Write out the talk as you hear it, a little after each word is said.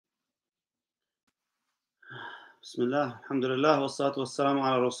Bismillah, alhamdulillah, wassalatu wassalamu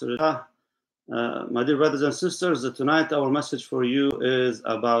ala rasulillah. My dear brothers and sisters, tonight our message for you is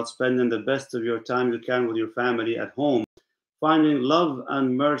about spending the best of your time you can with your family at home, finding love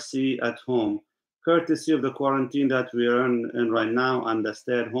and mercy at home, courtesy of the quarantine that we are in right now and the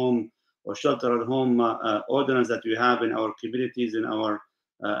stay-at-home or shelter-at-home ordinance that we have in our communities, in our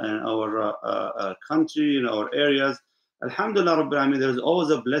country, in our areas. Alhamdulillah Rabbil Alameen, there's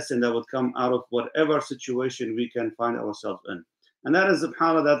always a blessing that would come out of whatever situation we can find ourselves in. And that is,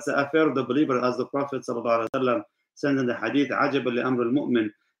 subhanAllah, that's the affair of the believer, as the Prophet ﷺ says in the hadith, عَجَبًا لِأَمْرِ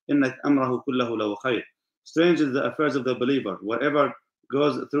الْمُؤْمِنِ إِنَّكَ أَمْرَهُ كُلَّهُ لَهُ خَيْرٌ. Strange is the affairs of the believer. Whatever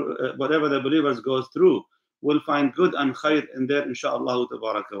the believers goes through will find good and khair in there, inshaAllah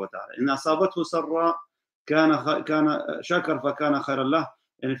tabaraka wa ta'ala. إِنْ أَصَابَتْهُ سَرًّا كَانَ شَكَرْ فَكَانَ خَيْرًا لَهُ.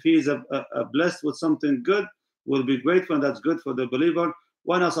 And if he is blessed with something good, will be grateful, and that's good for the believer.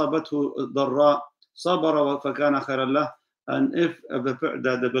 وَإِنْ أَصَابَتْهُ ضَرًّا صَبَرَ فَكَانَ خَيْرًا لَهُ. And if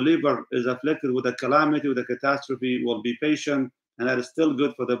the believer is afflicted with a calamity, with a catastrophe, will be patient, and that is still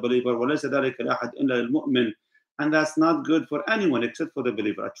good for the believer. وَلَيْسَ ذَلِكَ لَأَحَدٍ إِلَّا لِلْمُؤْمِنِ. And that's not good for anyone except for the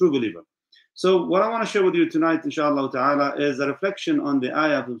believer, a true believer. So what I want to share with you tonight, inshallah ta'ala, is a reflection on the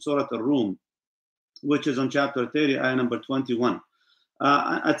ayah from Surah Ar-Rum, which is on chapter 30, ayah number 21.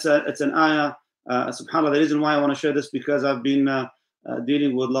 It's an ayah, subhanAllah, the reason why I want to share this, because I've been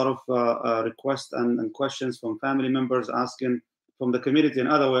dealing with a lot of requests and questions from family members asking from the community and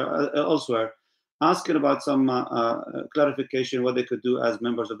elsewhere, asking about some clarification, what they could do as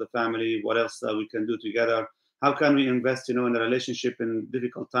members of the family, what else we can do together, how can we invest, in a relationship in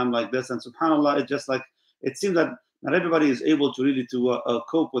difficult time like this. And subhanAllah, it's just like, it seems that not everybody is able to really to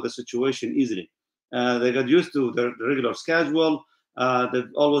cope with the situation easily. They got used to the regular schedule. They've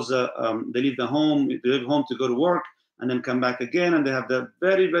always they leave home to go to work and then come back again, and they have the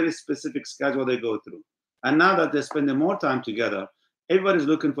very, very specific schedule they go through. And now that they're spending more time together, everybody's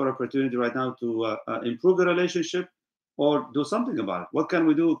looking for opportunity right now to improve the relationship or do something about it. What can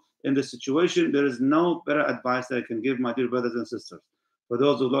we do in this situation? There is no better advice that I can give, my dear brothers and sisters, for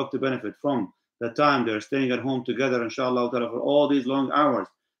those who like to benefit from the time they're staying at home together, inshallah, for all these long hours.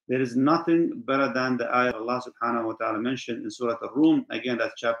 There is nothing better than the ayah Allah subhanahu wa ta'ala mentioned in Surah Ar-Rum. Again,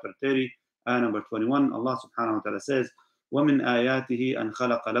 that's chapter 30, ayah number 21. Allah subhanahu wa ta'ala says, وَمِنْ آيَاتِهِ أَنْ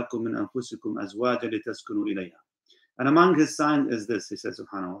خَلَقَ لَكُم مِّنْ أَنفُسِكُمْ أَزْوَاجًا لِتَسْكُنُوا إِلَيْهَا. And among his signs is this, he says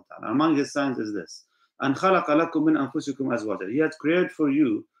subhanahu wa ta'ala, among his signs is this, أَنْ خَلَقَ لَكُم مِّنْ أَنفُسِكُمْ أَزْوَاجًا. He has created for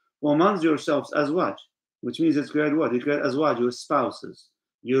you amongst yourselves azwaj, which means it's created what? He created azwaj, your spouses,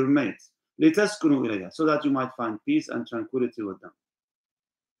 your mates, لِتَسْكُنُوا إِلَيْهَا, so that you might find peace and tranquility with them.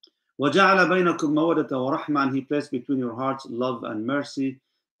 وَجَعَلَ بَيْنَكُمْ مَوَدَّةً وَرَحْمَةً, and he placed between your hearts love and mercy,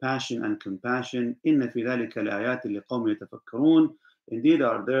 passion and compassion. إِنَّ فِي ذَلِكَ لَآيَاتٍ لِقَوْمٍ يَتَفَكَّرُونَ. Indeed,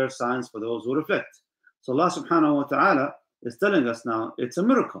 are there signs for those who reflect. So Allah subhanahu wa ta'ala is telling us now, it's a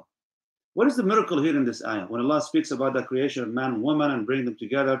miracle. What is the miracle here in this ayah? When Allah speaks about the creation of man and woman and bring them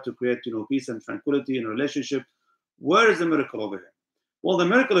together to create, peace and tranquility in a relationship, where is the miracle over here? Well, the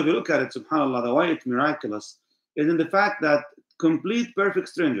miracle, if you look at it, subhanAllah, the way it's miraculous is in the fact that completely perfect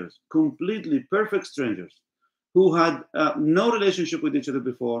strangers who had no relationship with each other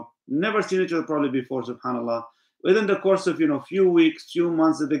before, never seen each other probably before, subhanAllah, within the course of few weeks, few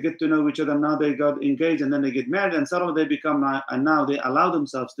months, that they get to know each other, now they got engaged and then they get married, and suddenly they become, and now they allow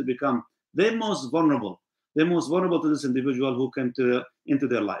themselves to become the most vulnerable to this individual who came into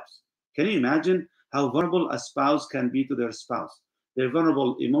their lives. Can you imagine how vulnerable a spouse can be to their spouse? They're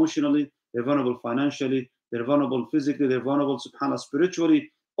vulnerable emotionally, they're vulnerable financially, they're vulnerable physically, they're vulnerable, subhanAllah, spiritually,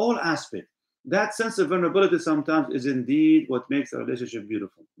 all aspects. That sense of vulnerability sometimes is indeed what makes a relationship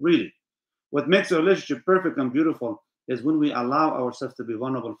beautiful. Really. What makes a relationship perfect and beautiful is when we allow ourselves to be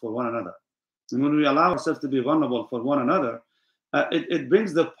vulnerable for one another. And when we allow ourselves to be vulnerable for one another, it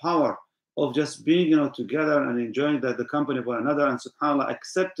brings the power of just being together and enjoying the company of one another, and subhanAllah,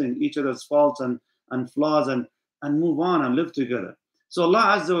 accepting each other's faults and flaws and move on and live together. So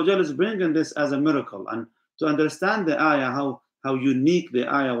Allah Azza wa Jalla is bringing this as a miracle. And to understand the ayah, how unique the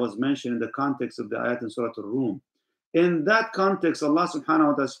ayah was mentioned in the context of the ayat in Surah Ar-Rum. In that context, Allah subhanahu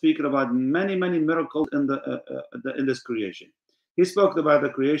wa ta'ala is speaking about many, many miracles in this creation. He spoke about the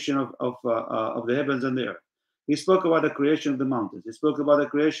creation of the heavens and the earth. He spoke about the creation of the mountains. He spoke about the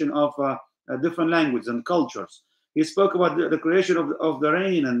creation of different languages and cultures. He spoke about the creation of the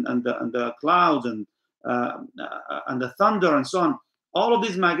rain and the clouds and the thunder and so on. All of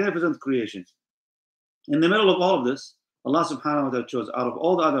these magnificent creations. In the middle of all of this, Allah subhanahu wa ta'ala chose, out of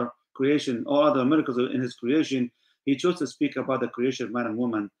all the other creation, all other miracles in his creation, he chose to speak about the creation of man and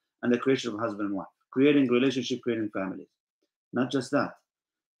woman and the creation of husband and wife, creating relationship, creating families. Not just that.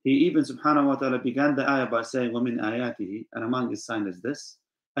 He even subhanahu wa ta'ala began the ayah by saying, وَمِنْ آيَاتِهِ, and among his signs is this.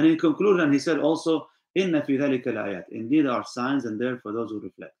 And in conclusion, he said also, إِنَّ فِي ذَلِكَ الْآيَاتِ, indeed there are signs and there for those who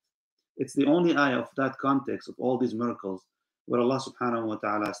reflect. It's the only ayah of that context of all these miracles where Allah subhanahu wa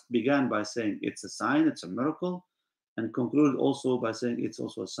ta'ala began by saying it's a sign, it's a miracle, and concluded also by saying it's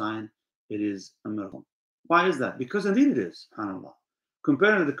also a sign, it is a miracle. Why is that? Because indeed it is, subhanAllah.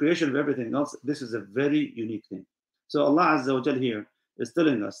 Compared to the creation of everything else, this is a very unique thing. So Allah Azza wa Jal here is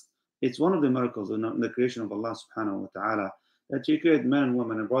telling us it's one of the miracles in the creation of Allah subhanahu wa ta'ala that He created men and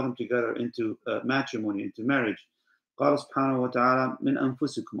women and brought them together into matrimony, into marriage. قال سبحانه وتعالى من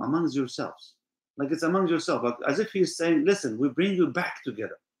أنفسكم, amongst yourselves. Like it's amongst yourself, like as if He's saying, listen, we bring you back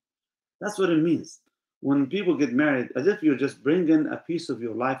together. That's what it means. When people get married, as if you're just bringing a piece of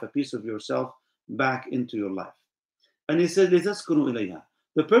your life, a piece of yourself back into your life. And He said, لِتَسْكُنُوا إِلَيْهَا.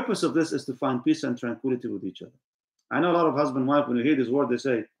 The purpose of this is to find peace and tranquility with each other. I know a lot of husband and wife, when you hear this word, they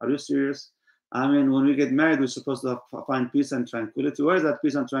say, are you serious? I mean, when we get married, we're supposed to find peace and tranquility. Where is that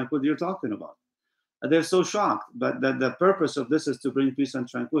peace and tranquility you're talking about? And they're so shocked, but that the purpose of this is to bring peace and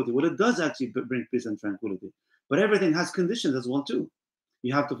tranquility. Well, it does actually bring peace and tranquility, but everything has conditions as well too.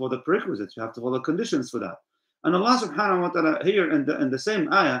 You have to follow the prerequisites. You have to follow the conditions for that. And Allah subhanahu wa ta'ala here in the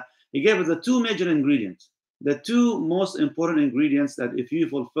same ayah, He gave us the two major ingredients, the two most important ingredients that if you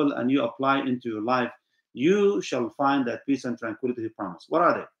fulfill and you apply into your life, you shall find that peace and tranquility He promised. What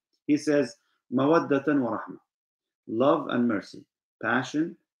are they? He says, mawaddatan wa rahmah, love and mercy,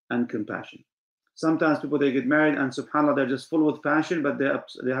 passion and compassion. Sometimes people, they get married and subhanAllah, they're just full with passion, but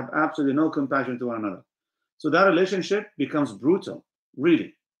they have absolutely no compassion to one another. So that relationship becomes brutal,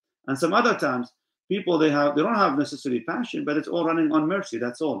 really. And some other times, people, they don't have necessarily passion, but it's all running on mercy,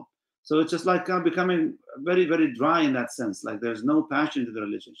 that's all. So it's just like becoming very, very dry in that sense, like there's no passion to the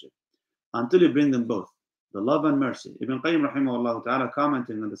relationship until you bring them both, the love and mercy. Ibn Qayyim rahimahullah ta'ala,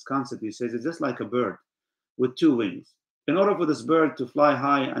 commenting on this concept, he says it's just like a bird with two wings. In order for this bird to fly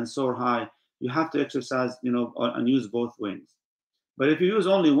high and soar high, you have to exercise, and use both wings. But if you use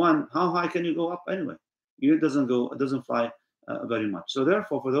only one, how high can you go up anyway? It doesn't fly very much. So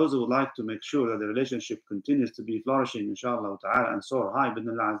therefore, for those who would like to make sure that the relationship continues to be flourishing, inshallah ta'ala, and soar high,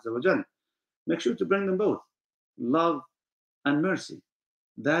 bidnillah azza wa jal, make sure to bring them both, love and mercy.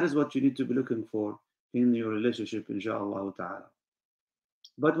 That is what you need to be looking for in your relationship, inshallah ta'ala.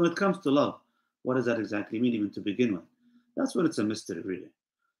 But when it comes to love, what does that exactly mean, even to begin with? That's when it's a mystery, really.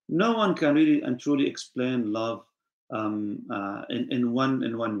 No one can really and truly explain love in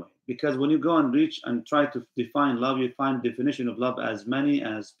one way, because when you go and reach and try to define love, you find definition of love as many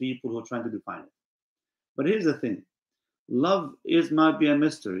as people who are trying to define it. But here's the thing: love might be a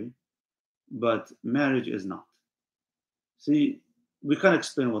mystery, but marriage is not. See, we can't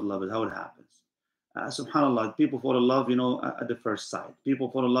explain what love is, how it happens. Subhanallah, people fall in love, at the first sight. People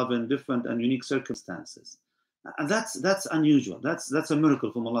fall in love in different and unique circumstances. And that's unusual. That's a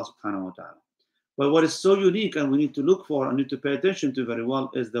miracle from Allah subhanahu wa ta'ala. But what is so unique and we need to look for and need to pay attention to very well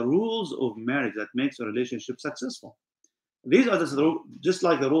is the rules of marriage that makes a relationship successful. These are just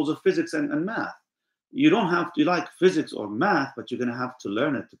like the rules of physics and math. You don't have to like physics or math, but you're going to have to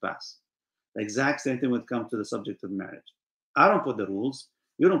learn it to pass. The exact same thing when it comes to the subject of marriage. I don't put the rules.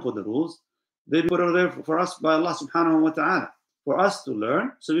 You don't put the rules. They put it there for us by Allah subhanahu wa ta'ala, for us to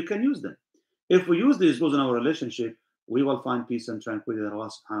learn so we can use them. If we use these rules in our relationship, we will find peace and tranquility that Allah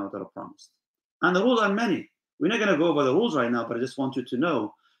subhanahu wa ta'ala promised. And the rules are many. We're not going to go over the rules right now, but I just want you to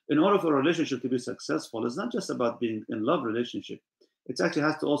know, in order for a relationship to be successful, it's not just about being in love relationship. It actually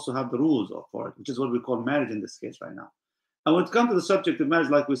has to also have the rules for it, which is what we call marriage in this case right now. And when it comes to the subject of marriage,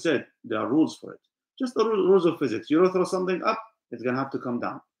 like we said, there are rules for it. Just the rules of physics. You throw something up, it's going to have to come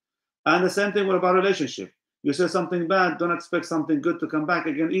down. And the same thing about relationship. You say something bad, don't expect something good to come back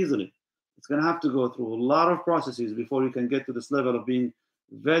again easily. It's going to have to go through a lot of processes before you can get to this level of being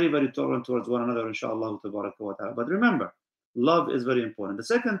very, very tolerant towards one another, inshallah tabaraka wa ta'ala. But remember, love is very important. The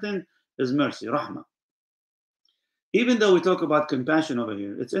second thing is mercy, rahmah. Even though we talk about compassion over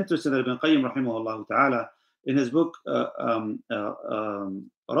here, it's interesting that Ibn Qayyim rahimahullah ta'ala, in his book, Rawdat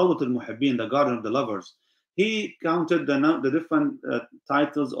al-Muhibbin, the Garden of the Lovers, he counted the different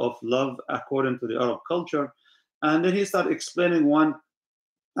titles of love according to the Arab culture, and then he started explaining one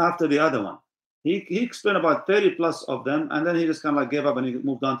after the other one. He explained about 30 plus of them, and then he just kind of like gave up and he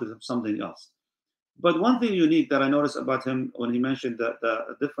moved on to something else. But one thing unique that I noticed about him when he mentioned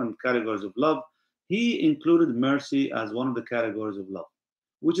the different categories of love, he included mercy as one of the categories of love,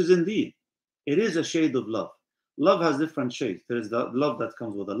 which is indeed, it is a shade of love. Love has different shades. There is the love that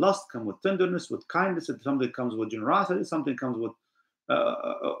comes with a lust, comes with tenderness, with kindness, something comes with generosity, something comes with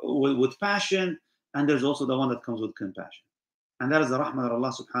passion, and there's also the one that comes with compassion. And that is the rahmah that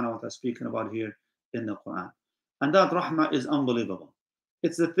Allah subhanahu wa ta'ala is speaking about here in the Quran. And that rahmah is unbelievable.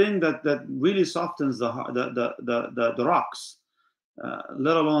 It's the thing that really softens the rocks,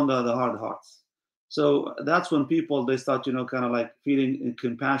 let alone the hard hearts. So that's when people, they start, kind of like feeling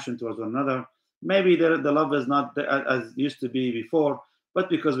compassion towards one another. Maybe the love is not as used to be before, but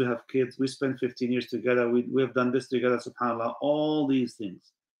because we have kids, we spent 15 years together, we've done this together, subhanAllah, all these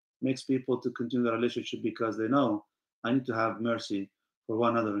things makes people to continue the relationship because they know I need to have mercy for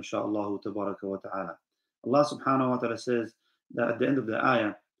one another, inshaAllah, tabaraka wa ta'ala. Allah subhanahu wa ta'ala says that at the end of the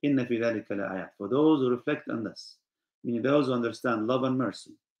ayah, inna fi dhalika la ayat. For those who reflect on this, meaning those who understand love and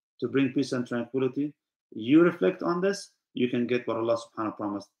mercy to bring peace and tranquility, you reflect on this, you can get what Allah subhanahu wa ta'ala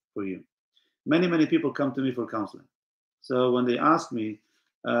promised for you. Many people come to me for counseling. So when they ask me,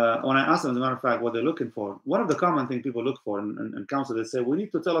 when I ask them, as a matter of fact, what they're looking for, one of the common things people look for in counsel, they say, we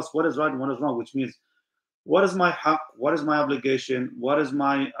need to tell us what is right and what is wrong, which means, what is my haqq, what is my obligation, what is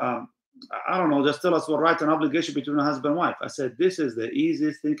my, I don't know, just tell us what right and obligation between a husband and wife. I said, this is the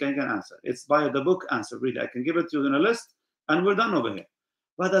easiest thing I can answer. It's by the book answer, really. I can give it to you in a list, and we're done over here.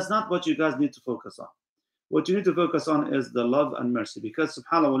 But that's not what you guys need to focus on. What you need to focus on is the love and mercy. Because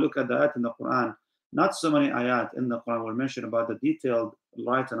subhanAllah, we look at the ayat in the Quran, not so many ayat in the Quran will mention about the detailed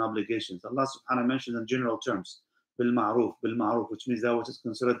rights and obligations. Allah subhanahu mentions in general terms, bil ma'ruf, which means that which is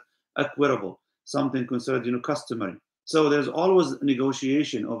considered equitable, something considered, customary. So there's always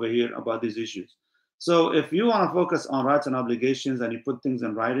negotiation over here about these issues. So if you want to focus on rights and obligations and you put things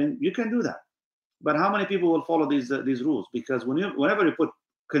in writing, you can do that. But how many people will follow these rules? Because whenever you put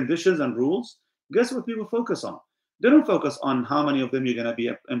conditions and rules, guess what people focus on? They don't focus on how many of them you're going to be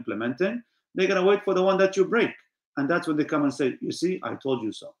implementing. They're going to wait for the one that you break. And that's when they come and say, you see, I told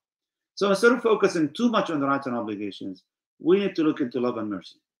you so. So instead of focusing too much on the rights and obligations, we need to look into love and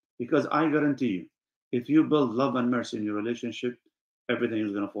mercy. Because I guarantee you, if you build love and mercy in your relationship, everything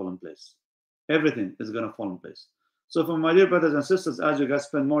is going to fall in place. Everything is going to fall in place. So for my dear brothers and sisters, as you guys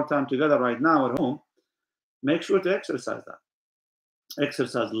spend more time together right now at home, make sure to exercise that.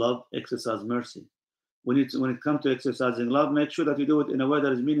 Exercise love, exercise mercy. When it comes to exercising love, make sure that you do it in a way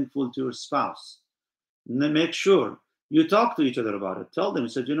that is meaningful to your spouse. And then make sure you talk to each other about it. Tell them,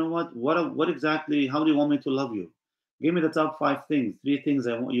 you know what exactly, how do you want me to love you? Give me the top 5 things, 3 things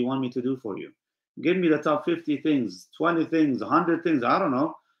you want me to do for you. Give me the top 50 things, 20 things, 100 things, I don't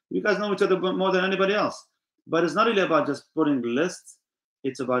know. You guys know each other more than anybody else. But it's not really about just putting lists.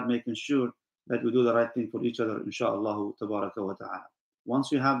 It's about making sure that we do the right thing for each other, inshaAllah, tabaraka wa ta'ala.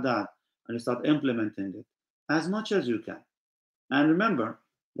 Once you have that, and you start implementing it as much as you can. And remember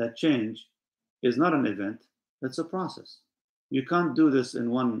that change is not an event, it's a process. You can't do this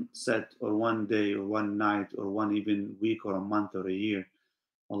in one set or one day or one night or one even week or a month or a year.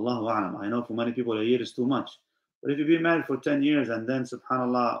 Allahu a'lam. I know for many people a year is too much. But if you've been married for 10 years and then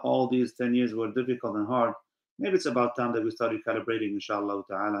subhanAllah, all these 10 years were difficult and hard, maybe it's about time that we start recalibrating, inshallah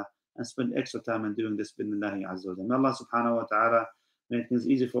ta'ala, and spend extra time in doing this bidnillahi azza wa jalla. May Allah subhanahu wa ta'ala make things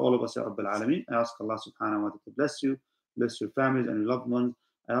easy for all of us, Ya Rabbil Alameen. I ask Allah subhanahu wa ta'ala to bless you, bless your families and your loved ones.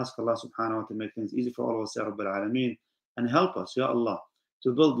 I ask Allah subhanahu wa ta'ala to make things easy for all of us, Ya Rabbil Alameen, and help us, Ya Allah,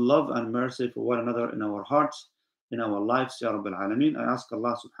 to build love and mercy for one another in our hearts, in our lives, Ya Rabbil Alameen. I ask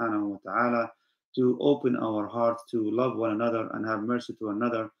Allah subhanahu wa ta'ala to open our hearts to love one another and have mercy to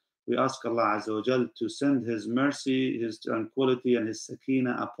another. We ask Allah Azza wa Jal to send His mercy, His tranquility, and His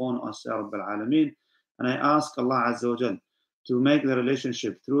sakina upon us, Ya Rabbil Alameen. And I ask Allah Azza wa Jal to make the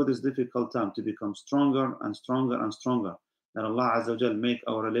relationship through this difficult time to become stronger and stronger and stronger. That Allah Azza wa Jal make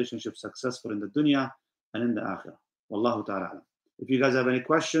our relationship successful in the dunya and in the akhirah. Wallahu ta'ala. If you guys have any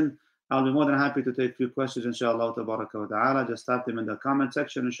question, I'll be more than happy to take a few questions, inshallah, tabaraka wa ta'ala. Just type them in the comment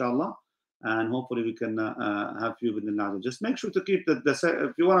section, inshallah. And hopefully we can have few within the Just make sure to keep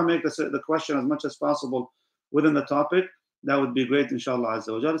if you want to make the question as much as possible within the topic, that would be great, inshallah,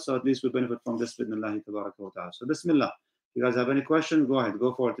 Azza wa Jal. So at least we benefit from this, bidnillahi tabaraka wa ta'ala. So bismillah. If you guys have any question, go ahead,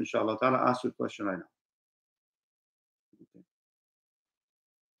 go for it, inshallah ta'ala. Ask your question right now. Okay.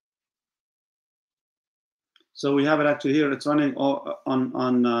 So we have it actually here. It's running on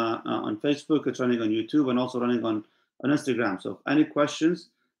Facebook, it's running on YouTube, and also running on Instagram. So if any questions,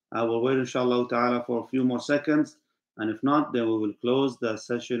 I will wait, inshallah ta'ala, for a few more seconds. And if not, then we will close the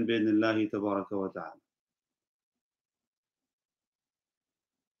session, bi'idhnillahi tabaraka wa ta'ala.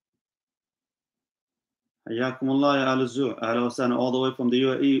 حياكم الله يا آل الزوع. أهلا وسهلا all the way from the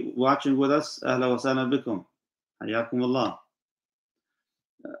UAE watching with us. أهلا وسهلا بكم. حياكم الله.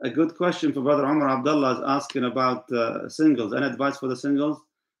 A good question for Brother Umar Abdullah is asking about singles. Any advice for the singles?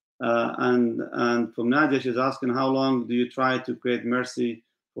 And from Nadia, she's asking, how long do you try to create mercy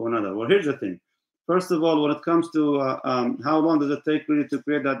for another? Well, here's the thing. First of all, when it comes to how long does it take really to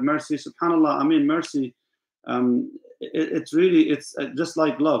create that mercy, subhanAllah, I mean, mercy, it's just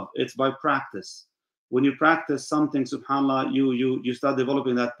like love. It's by practice. When you practice something, subhanAllah, you start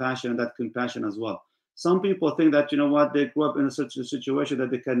developing that passion and that compassion as well. Some people think that, you know what, they grew up in such a situation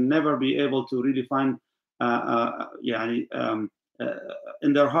that they can never be able to really find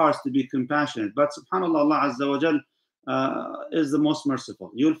in their hearts to be compassionate. But subhanAllah, Allah Azza wa Jal is the most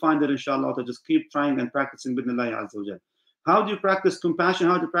merciful. You'll find it, inshallah, to just keep trying and practicing bidnillahi Azza wa Jal. How do you practice compassion?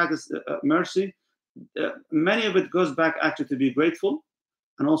 How do you practice mercy? Many of it goes back actually to be grateful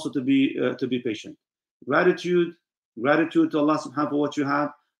and also to be patient. Gratitude to Allah subhanahu wa ta'ala for what you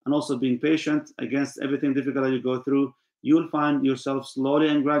have, and also being patient against everything difficult that you go through. You'll find yourself slowly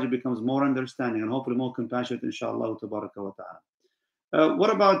and gradually becomes more understanding and hopefully more compassionate, inshallah tabaraka wa ta'ala. What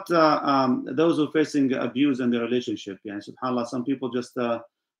about those who are facing abuse in their relationship? Yeah, subhanAllah, some people just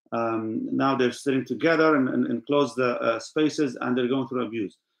now they're sitting together in closed spaces and they're going through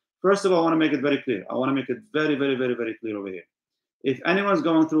abuse. First of all, I want to make it very clear. I want to make it very, very, very, very clear over here. If anyone's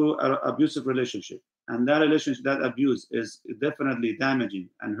going through an abusive relationship, and that relationship, that abuse is definitely damaging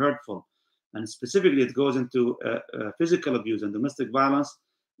and hurtful, and specifically it goes into physical abuse and domestic violence,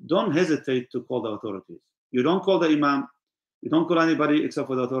 don't hesitate to call the authorities. You don't call the imam, you don't call anybody except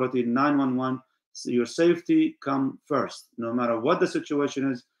for the authority. 911. So your safety come first. No matter what the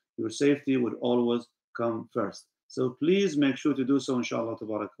situation is, your safety would always come first. So please make sure to do so, inshallah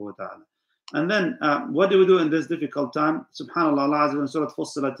tabaraka wa ta'ala. And then what do we do in this difficult time? Subhanallah, Allah Azza wa Jalla in Surah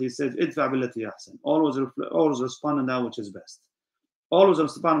Fussilat, He says, "Idfa billati ahsan." Always respond in that which is best. Always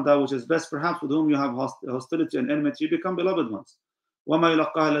respond in that which is best. Perhaps with whom you have hostility and enmity, you become beloved ones. وَمَا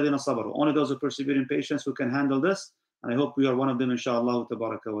يُلَقَّاهَا الَّذِينَ صَبَرُوا. Only those who persevere in patience who can handle this. And I hope we are one of them, inshallah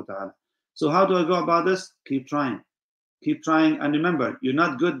tabaraka wa ta'ala. So how do I go about this? Keep trying. Keep trying. And remember, you're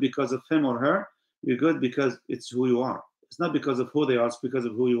not good because of him or her. You're good because it's who you are. It's not because of who they are, it's because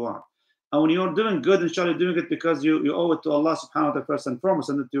of who you are. And when you're doing good, inshallah, you're doing it because you owe it to Allah subhanahu wa ta'ala first and foremost,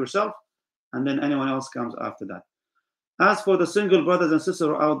 and then to yourself, and then anyone else comes after that. As for the single brothers and sisters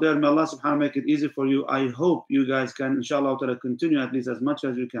out there, may Allah subhanahu wa ta'ala make it easy for you. I hope you guys can, inshallah ta'ala, continue at least as much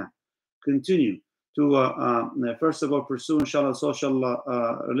as you can. Continue to, first of all, pursue, inshallah, social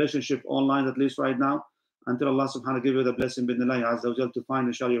relationship online, at least right now, until Allah subhanahu wa ta'ala give you the blessing, bidnillahi azza wa jal, to find,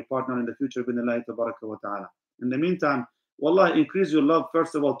 inshallah, your partner in the future, bidnillahi tabaraka wa ta'ala. In the meantime, wallah, increase your love,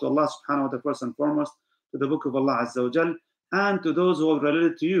 first of all, to Allah subhanahu wa ta'ala, first and foremost, to the book of Allah azza wa jal, and to those who are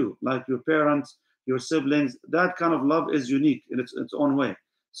related to you, like your parents, your siblings. That kind of love is unique in its own way.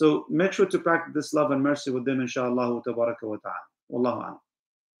 So make sure to practice this love and mercy with them, inshallah tabaraka wa ta'ala. Wallahu a'lam.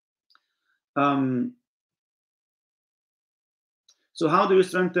 So how do we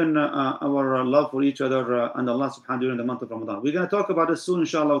strengthen our love for each other and Allah subhanahu wa ta'ala during the month of Ramadan? We're going to talk about this soon,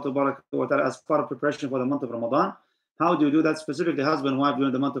 inshallah tabaraka wa ta'ala, as part of preparation for the month of Ramadan. How do you do that, specifically husband and wife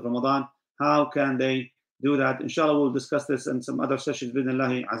during the month of Ramadan? How can they do that? Inshallah, we'll discuss this in some other sessions,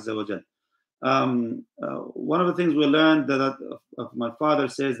 bidnillahi azza wa jal. One of the things we learned that of my father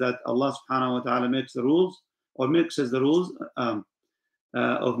says that Allah subhanahu wa ta'ala makes the rules, or mixes the rules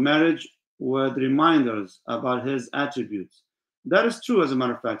of marriage with reminders about His attributes. That is true, as a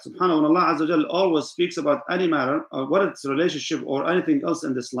matter of fact. Subhanallah, when Allah azza wa jal always speaks about any matter, or what its relationship or anything else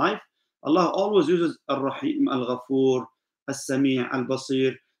in this life, Allah always uses Ar-Rahim, Al-Ghafur, Al-Sami',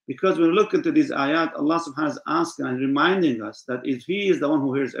 Al-Basir, because when we look into these ayat, Allah subhanahu wa ta'ala is asking and reminding us that if He is the one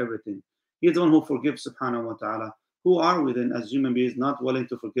who hears everything, He is the one who forgives, subhanahu wa ta'ala, who are we then as human beings not willing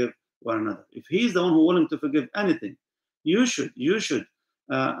to forgive one another? If He is the one who is willing to forgive anything, you should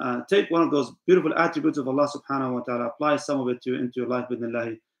take one of those beautiful attributes of Allah subhanahu wa ta'ala, apply some of it into your life,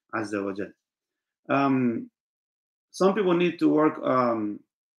 bidnillahi azza wa jal. Some people need to work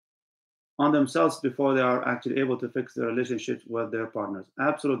on themselves before they are actually able to fix their relationships with their partners.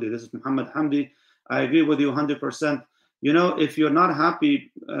 Absolutely. This is Muhammad Hamdi. I agree with you 100%. You know, if you're not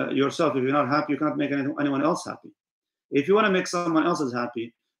happy yourself, if you're not happy, you cannot make anyone else happy. If you want to make someone else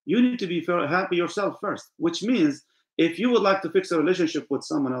happy, you need to be happy yourself first, which means if you would like to fix a relationship with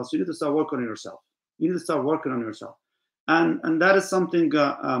someone else, you need to start working on yourself. You need to start working on yourself. And that is something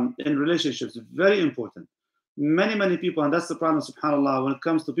in relationships very important. Many people, and that's the problem, subhanAllah, when it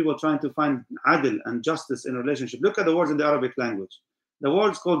comes to people trying to find adl and justice in a relationship. Look at the words in the Arabic language. The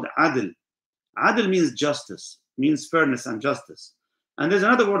word is called adl. Adl means justice, means fairness and justice. And there's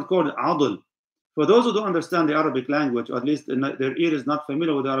another word called adl. For those who don't understand the Arabic language, or at least their ear is not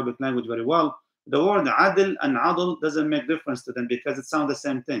familiar with the Arabic language very well, the word adl and adl doesn't make difference to them because it sounds the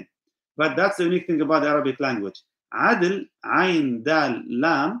same thing. But that's the unique thing about the Arabic language. Adl, ayn, dal,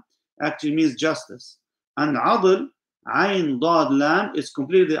 lam, actually means justice. And adl Ain Dad Lam is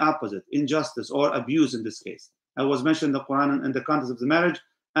completely the opposite, injustice or abuse in this case. I was mentioning the Quran in the context of the marriage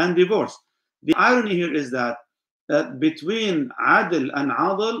and divorce. The irony here is that between adl and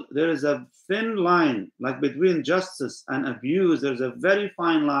adl, there is a thin line, like between justice and abuse, there's a very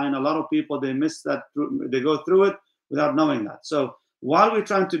fine line. A lot of people, they miss that, they go through it without knowing that. So while we're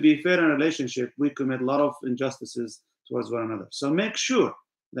trying to be fair in a relationship, we commit a lot of injustices towards one another. So make sure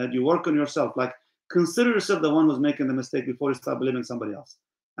that you work on yourself. Like, consider yourself the one who's making the mistake before you start blaming somebody else.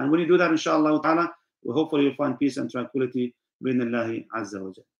 And when you do that, inshallah ta'ala, hopefully you'll find peace and tranquility bi'idhnillahi azza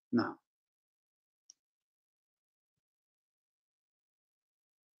wa jal. Now,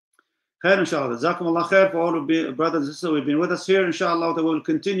 khair, inshallah. Jazakumullah khair for all of the brothers and sisters who have been with us here. Inshallah, we will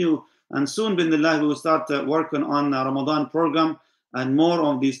continue, and soon, bi'idhnillah, we will start working on Ramadan program, and more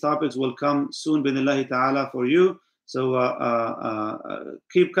of these topics will come soon, bi'idhnillah ta'ala, for you. So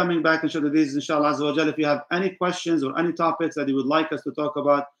keep coming back, inshallah, these, inshallah, azza wa jal. If you have any questions or any topics that you would like us to talk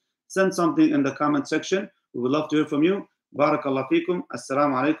about, send something in the comment section. We would love to hear from you. Barakallahu feekum.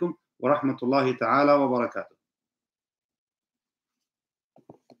 Assalamu alaikum wa rahmatullahi ta'ala wa barakatuh.